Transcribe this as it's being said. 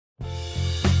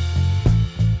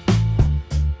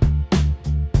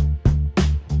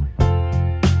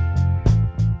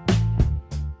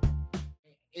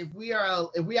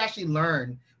we actually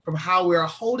learn from how we are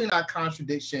holding our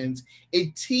contradictions,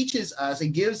 it teaches us, it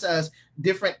gives us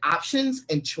different options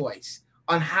and choice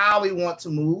on how we want to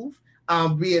move,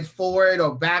 be it forward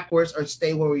or backwards or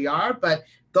stay where we are. But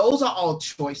those are all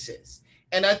choices.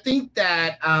 And I think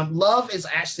that love is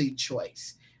actually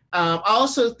choice. I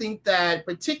also think that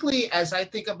particularly as I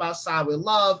think about Side with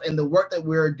Love and the work that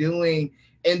we're doing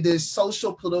in this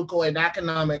social, political, and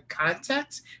economic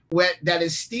context that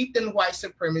is steeped in white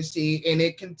supremacy, and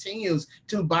it continues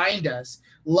to bind us.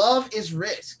 Love is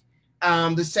risk,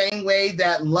 the same way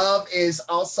that love is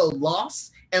also loss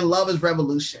and love is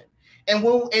revolution. And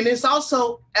it's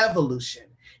also evolution.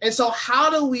 And so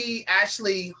how do we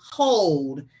actually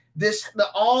hold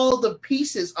all the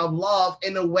pieces of love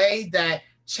in a way that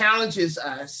challenges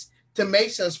us, to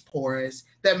makes us porous,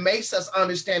 that makes us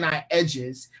understand our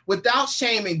edges without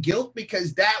shame and guilt,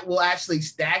 because that will actually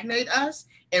stagnate us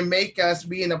and make us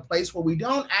be in a place where we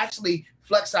don't actually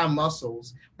flex our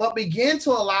muscles, but begin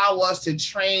to allow us to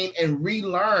train and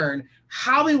relearn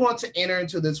how we want to enter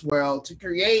into this world to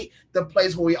create the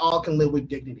place where we all can live with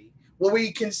dignity, where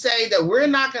we can say that we're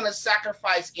not going to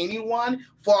sacrifice anyone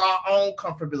for our own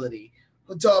comfortability,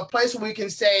 to a place where we can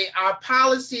say our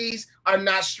policies are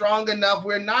not strong enough.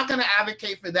 We're not going to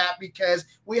advocate for that because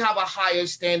we have a higher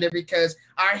standard, because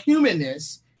our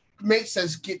humanness makes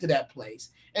us get to that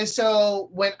place. And so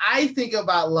when I think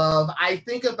about love, I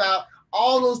think about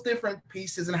all those different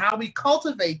pieces and how we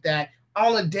cultivate that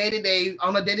on a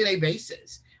day-to-day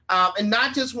basis. And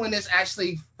not just when it's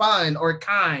actually fun or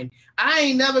kind. I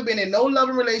ain't never been in no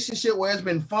loving relationship where it's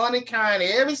been fun and kind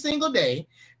every single day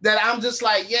that I'm just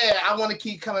like, yeah, I want to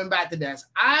keep coming back to that.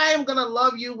 I'm going to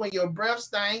love you when your breath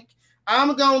stank.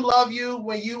 I'm going to love you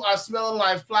when you are smelling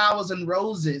like flowers and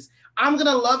roses. I'm going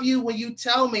to love you when you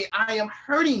tell me I am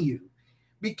hurting you,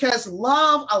 because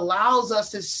love allows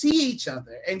us to see each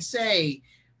other and say,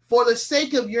 for the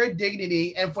sake of your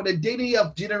dignity and for the dignity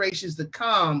of generations to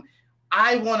come,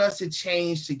 I want us to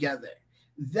change together.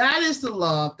 That is the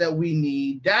love that we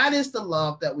need. That is the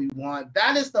love that we want.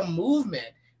 That is the movement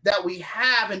that we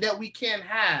have and that we can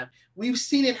have. We've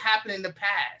seen it happen in the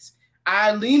past.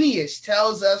 Our lineage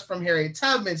tells us, from Harriet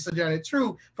Tubman, Sojourner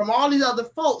Truth, from all these other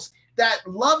folks, that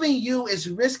loving you is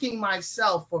risking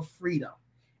myself for freedom.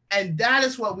 And that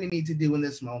is what we need to do in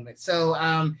this moment. So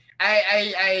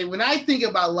when I think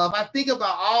about love, I think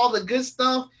about all the good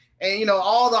stuff and, you know,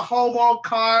 all the Hallmark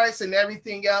cards and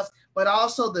everything else, but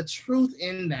also the truth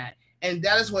in that. And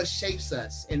that is what shapes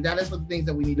us. And that is what the things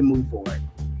that we need to move forward.